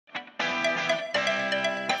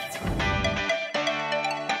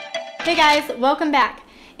Hey guys, welcome back.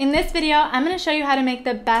 In this video, I'm going to show you how to make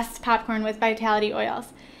the best popcorn with Vitality oils.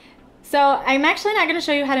 So I'm actually not going to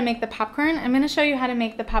show you how to make the popcorn, I'm going to show you how to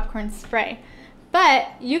make the popcorn spray. But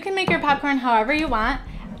you can make your popcorn however you want.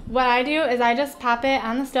 What I do is I just pop it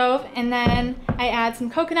on the stove and then I add some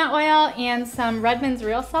coconut oil and some Redmond's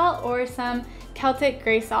real salt or some Celtic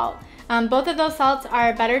gray salt. Both of those salts are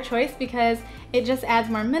a better choice because it just adds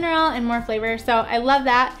more mineral and more flavor, so I love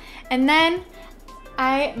that. And then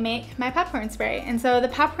I make my popcorn spray. And so the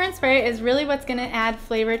popcorn spray is really what's gonna add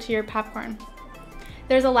flavor to your popcorn.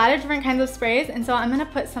 There's a lot of different kinds of sprays, and so I'm gonna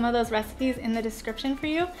put some of those recipes in the description for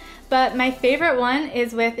you. But my favorite one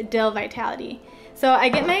is with Dill Vitality. So I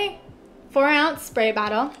get my 4-ounce spray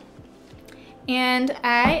bottle and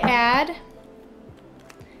I add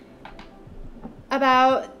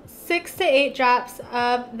about 6 to 8 drops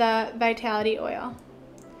of the Vitality oil.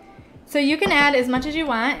 So you can add as much as you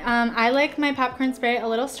want. I like my popcorn spray a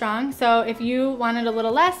little strong, so if you wanted a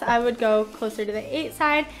little less, I would go closer to the 8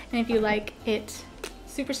 side, and if you like it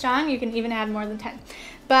super strong, you can even add more than 10.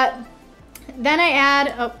 But then I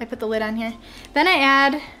add, oh, I put the lid on here. Then I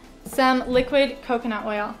add some liquid coconut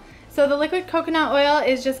oil. So the liquid coconut oil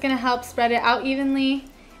is just gonna help spread it out evenly,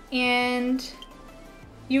 and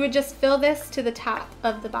you would just fill this to the top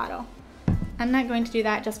of the bottle. I'm not going to do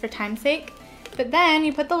that just for time's sake. But then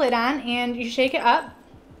you put the lid on and you shake it up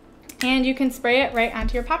and you can spray it right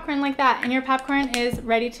onto your popcorn like that, and your popcorn is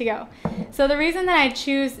ready to go. So the reason that I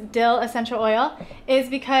choose dill essential oil is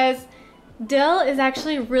because dill is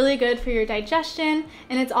actually really good for your digestion,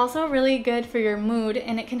 and it's also really good for your mood,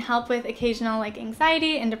 and it can help with occasional like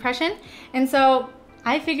anxiety and depression. And so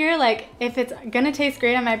I figure like if it's gonna taste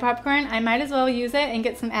great on my popcorn, I might as well use it and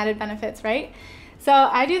get some added benefits, right? So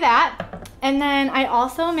I do that, and then I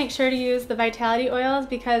also make sure to use the Vitality oils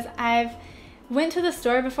because I've went to the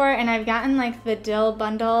store before and I've gotten like the dill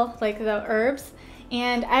bundle, like the herbs,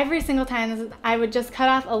 and every single time I would just cut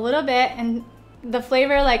off a little bit and the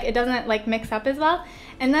flavor, like it doesn't like mix up as well,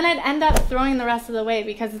 and then I'd end up throwing the rest of the way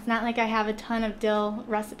because it's not like I have a ton of dill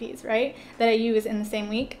recipes, right, that I use in the same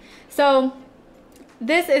week. So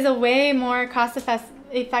this is a way more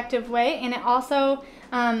cost-effective way, and it also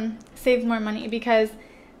saves more money because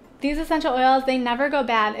these essential oils, they never go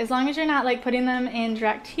bad. As long as you're not like putting them in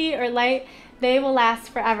direct heat or light, they will last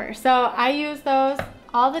forever. So I use those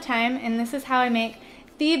all the time, and this is how I make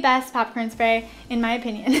the best popcorn spray in my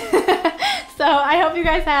opinion. So I hope you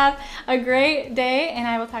guys have a great day, and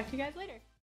I will talk to you guys later.